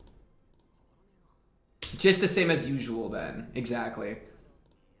 bro. Just the same as usual, then. Exactly.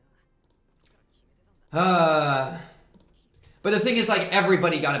 But the thing is, like,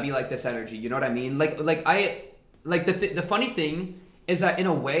 everybody gotta be like this energy, you know what I mean? The funny thing is that in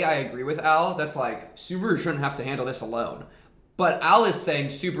a way I agree with Al, that's like, Subaru shouldn't have to handle this alone. But Al is saying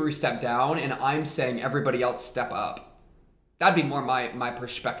Subaru step down, and I'm saying everybody else step up. That'd be more my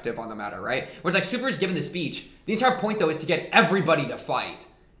perspective on the matter, right? Whereas like Subaru's given the speech. The entire point though is to get everybody to fight,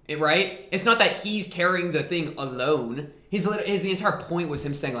 right? It's not that he's carrying the thing alone. The entire point was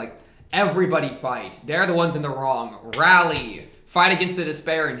him saying like, everybody fight. They're the ones in the wrong. Rally. Fight against the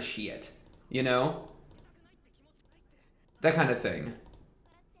despair and shit. You know? That kind of thing.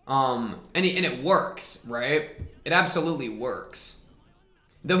 And it works, right? It absolutely works.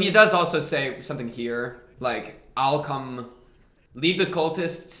 Though he does also say something here, like, I'll come Leave the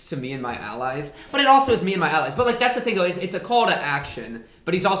cultists to me and my allies. But it also is me and my allies. But like that's the thing though, is it's a call to action.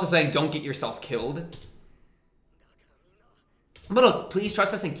 But he's also saying don't get yourself killed. But look, please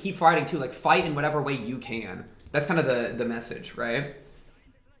trust us and keep fighting too. Like fight in whatever way you can. That's kind of the message, right?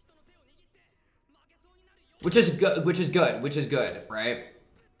 Which is good, right?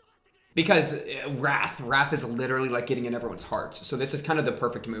 Because Wrath is literally like getting in everyone's hearts. So this is kind of the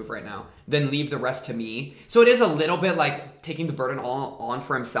perfect move right now. Then leave the rest to me. So it is a little bit like taking the burden all on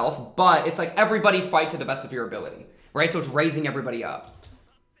for himself, but it's like everybody fight to the best of your ability, right? So it's raising everybody up.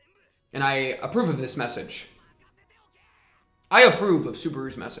 And I approve of this message. I approve of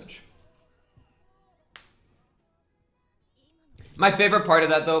Subaru's message. My favorite part of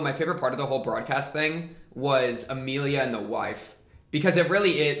that though, my favorite part of the whole broadcast thing was Amelia and the wife. Because it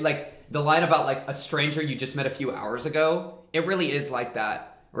really is, like, the line about, like, a stranger you just met a few hours ago, it really is like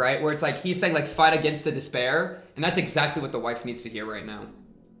that, right? Where it's like, he's saying, like, fight against the despair, and that's exactly what the wife needs to hear right now.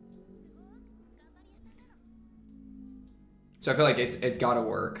 So I feel like it's gotta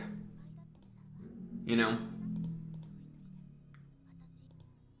work. You know?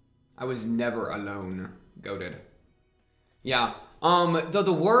 I was never alone. Goated. Yeah. Though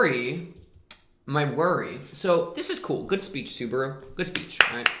the worry... My worry. So this is cool. Good speech, Subaru. Good speech.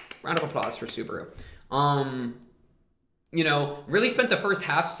 All right. Round of applause for Subaru. You know, really spent the first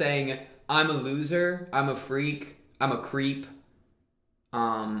half saying, I'm a loser, I'm a freak, I'm a creep.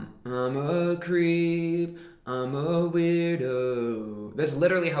 I'm a creep, I'm a weirdo. That's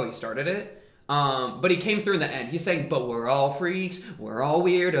literally how he started it. But he came through in the end. He's saying, but we're all freaks, we're all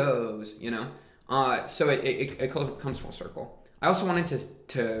weirdos, you know? So it comes full circle. I also wanted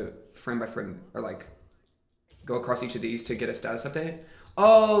to frame by frame, or like, go across each of these to get a status update.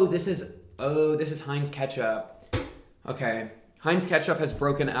 Oh, this is Heinz Ketchup. Okay, Heinz Ketchup has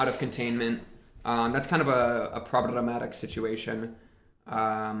broken out of containment. That's kind of a problematic situation.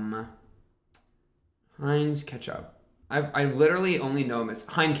 Heinz Ketchup. I literally only know him as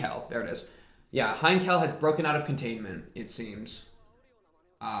Heinkel. There it is. Yeah, Heinkel has broken out of containment, it seems.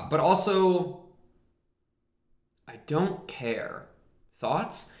 But also, I don't care.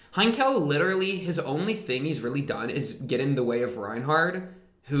 Thoughts? Heinkel, literally, his only thing he's really done is get in the way of Reinhard,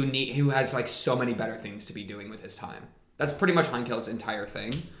 who has, like, so many better things to be doing with his time. That's pretty much Heinkel's entire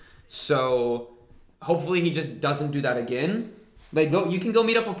thing. So, hopefully he just doesn't do that again. Like, you can go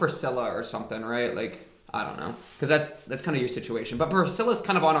meet up with Priscilla or something, right? Like, I don't know. Because that's kind of your situation. But Priscilla's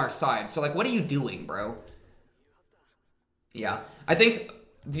kind of on our side. So, like, what are you doing, bro? Yeah. I think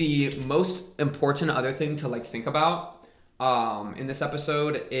the most important other thing to, like, think about in this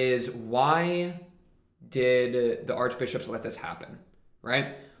episode is why did the archbishops let this happen,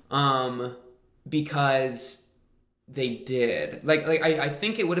 right? Because they did. Like I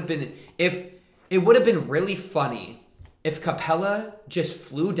think it would have been really funny if Capella just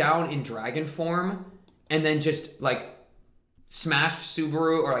flew down in dragon form and then just like smashed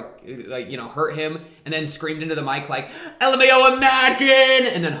Subaru or like you know hurt him and then screamed into the mic like LMAO imagine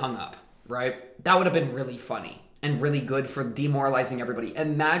and then hung up, right? That would have been really funny. And really good for demoralizing everybody.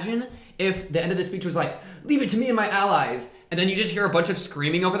 Imagine if the end of the speech was like, leave it to me and my allies. And then you just hear a bunch of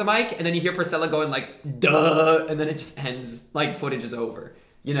screaming over the mic. And then you hear Priscilla going like, duh. And then it just ends, like footage is over.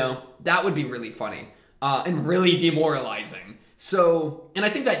 You know, that would be really funny. And really demoralizing. So, and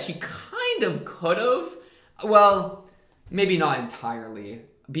I think that she kind of could have. Well, maybe not entirely.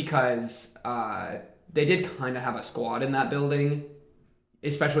 Because they did kind of have a squad in that building.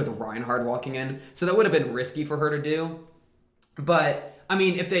 Especially with Reinhard walking in. So that would have been risky for her to do. But, I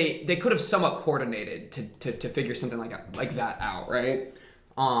mean, if they could have somewhat coordinated to figure something like that out, right?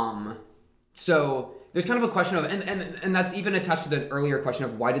 So there's kind of a question of, and that's even attached to the earlier question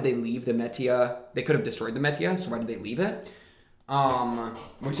of why did they leave the Metia? They could have destroyed the Metia, so why did they leave it?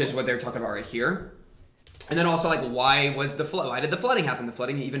 Which is what they're talking about right here. And then also, like, why did the flooding happen? The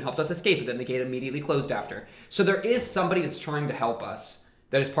flooding even helped us escape, but then the gate immediately closed after. So there is somebody that's trying to help us.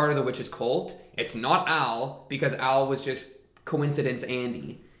 That is part of the witch's cult. It's not Al, because Al was just coincidence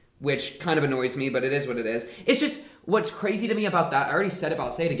Andy, which kind of annoys me, but it is what it is. It's just, what's crazy to me about that, I already said it, but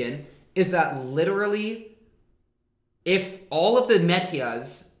I'll say it again, is that literally, if all of the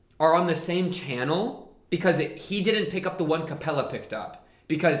Metias are on the same channel, because he didn't pick up the one Capella picked up,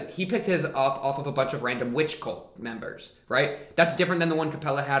 because he picked his up off of a bunch of random witch cult members, right? That's different than the one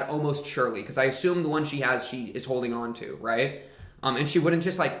Capella had, almost surely, because I assume the one she has, she is holding on to, right? And she wouldn't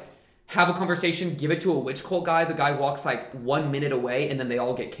just, like, have a conversation, give it to a witch cult guy, the guy walks, like, 1 minute away, and then they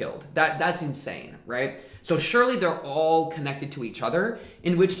all get killed. That's insane, right? So surely they're all connected to each other,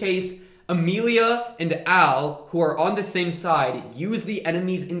 in which case, Amelia and Al, who are on the same side, use the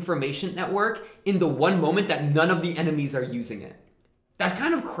enemy's information network in the one moment that none of the enemies are using it. That's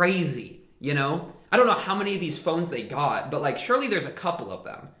kind of crazy, you know? I don't know how many of these phones they got, but like surely there's a couple of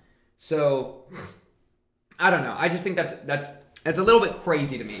them. So I don't know. I just think that's a little bit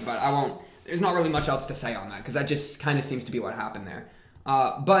crazy to me, but I won't. There's not really much else to say on that because that just kind of seems to be what happened there.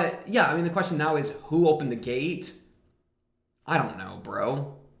 But yeah, I mean the question now is who opened the gate? I don't know,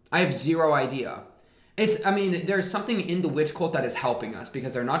 bro. I have zero idea. I mean, there's something in the witch cult that is helping us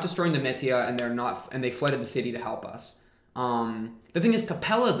because they're not destroying the Metia and they flooded the city to help us. The thing is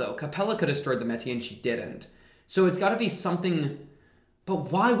Capella though. Capella could have destroyed the Metia and she didn't. So it's got to be something.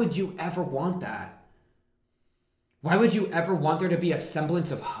 But why would you ever want that? Why would you ever want there to be a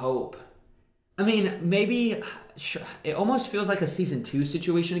semblance of hope? I mean, maybe it almost feels like a season 2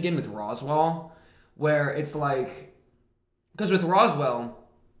 situation again with Roswell, where it's like, because with Roswell,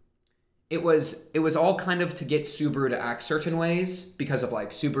 it was all kind of to get Subaru to act certain ways because of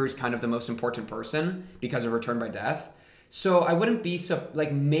like Subaru's kind of the most important person because of Return by Death. So I wouldn't be so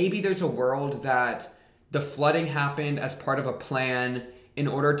like maybe there's a world that the flooding happened as part of a plan in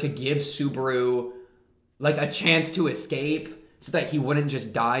order to give Subaru like a chance to escape so that he wouldn't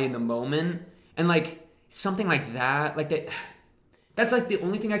just die in the moment. And like something like that, like that's like the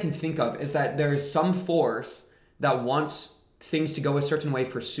only thing I can think of is that there's some force that wants things to go a certain way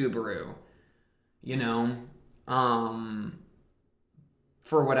for Subaru, you know,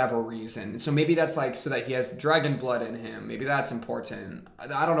 for whatever reason. So maybe that's like so that he has dragon blood in him. Maybe that's important.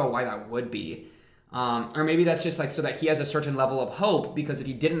 I don't know why that would be. Or maybe that's just like so that he has a certain level of hope, because if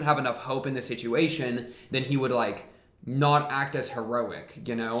he didn't have enough hope in the situation, then he would like not act as heroic,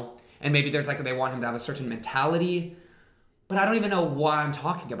 you know? And maybe there's like they want him to have a certain mentality, but I don't even know what I'm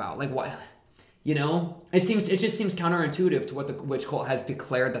talking about. Like what, you know? It just seems counterintuitive to what the witch cult has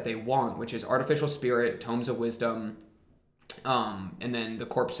declared that they want, which is artificial spirit, tomes of wisdom, and then the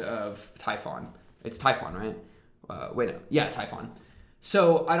corpse of Typhon. It's Typhon, right? Wait, no. Yeah, Typhon.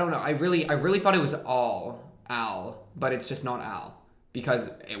 So I don't know. I really thought it was all Al, but it's just not Al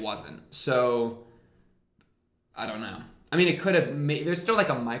because it wasn't. So I don't know. I mean, it could have made. There's still like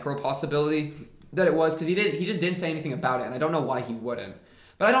a micro possibility that it was because he just didn't say anything about it, and I don't know why he wouldn't.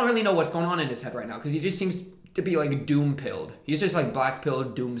 But I don't really know what's going on in his head right now because he just seems to be like doom pilled. He's just like black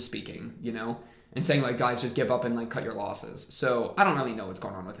pilled doom speaking, you know, and saying like guys just give up and like cut your losses. So I don't really know what's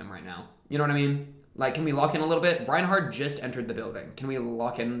going on with him right now. You know what I mean? Like, can we lock in a little bit? Reinhardt just entered the building. Can we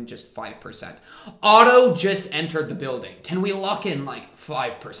lock in just 5%? Otto just entered the building. Can we lock in like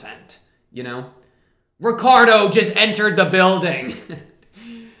 5%? You know? Ricardo just entered the building.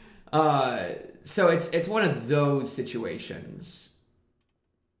 So it's one of those situations.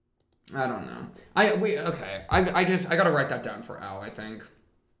 I don't know. I gotta write that down for Al, I think.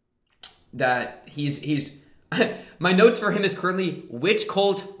 That he's my notes for him is currently Witch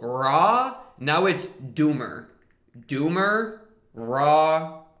Cult Raw. Now it's Doomer. Doomer,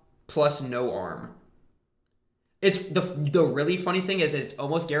 Raw, plus no arm. It's the really funny thing is it's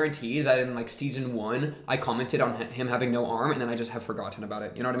almost guaranteed that in like season 1, I commented on him having no arm, and then I just have forgotten about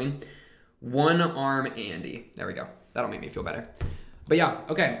it. You know what I mean? One arm Andy. There we go. That'll make me feel better. But yeah,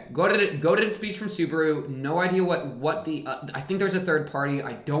 okay. Goated speech from Subaru. No idea what the... I think there's a third party.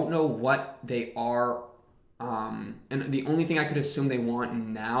 I don't know what they are. And the only thing I could assume they want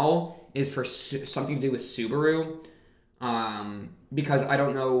now is for something to do with Subaru, because I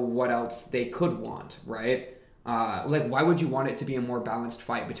don't know what else they could want, right? Like, why would you want it to be a more balanced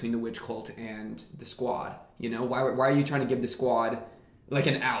fight between the witch cult and the squad? You know, why are you trying to give the squad like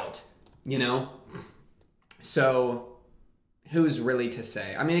an out? You know, so who's really to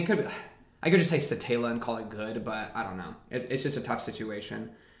say? I mean, I could just say Satela and call it good, but I don't know. It's just a tough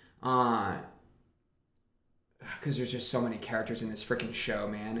situation. Because there's just so many characters in this freaking show,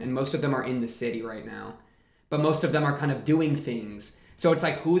 man. And most of them are in the city right now. But most of them are kind of doing things. So it's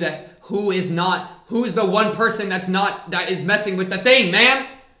like, who's the one person that is messing with the thing, man?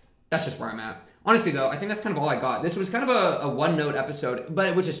 That's just where I'm at. Honestly, though, I think that's kind of all I got. This was kind of a one-note episode,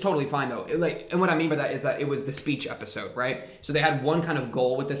 which is totally fine, though. And what I mean by that is that it was the speech episode, right? So they had one kind of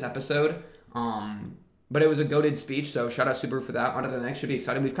goal with this episode. But it was a goated speech, so shout out Subaru for that. On to the next, should be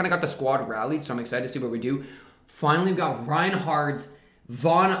exciting. We've kind of got the squad rallied, so I'm excited to see what we do. Finally, we've got Reinhardt's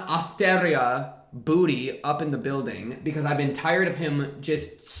Von Asteria booty up in the building because I've been tired of him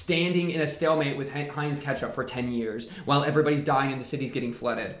just standing in a stalemate with Heinz ketchup for 10 years while everybody's dying and the city's getting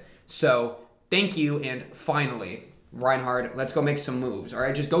flooded. So, thank you, and finally, Reinhardt, let's go make some moves, all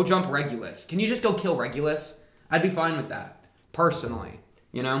right? Just go jump Regulus. Can you just go kill Regulus? I'd be fine with that, personally,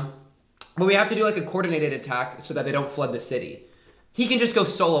 you know? But we have to do like a coordinated attack so that they don't flood the city. He can just go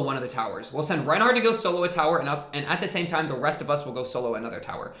solo one of the towers. We'll send Reinhardt to go solo a tower, and at the same time, the rest of us will go solo another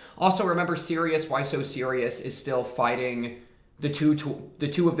tower. Also, remember Sirius, Why So Serious, is still fighting the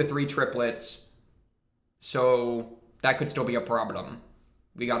two of the three triplets. So that could still be a problem.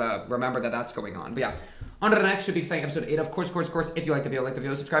 We gotta remember that that's going on. But yeah, on to the next, should be exciting, episode 8. Of course, if you like the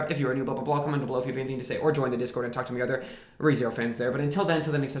video, subscribe. If you're new, blah, blah, blah, comment below if you have anything to say, or join the Discord and talk to me other ReZero fans there. But until then,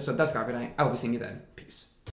 until the next episode, that's Garvin. I will be seeing you then. Peace.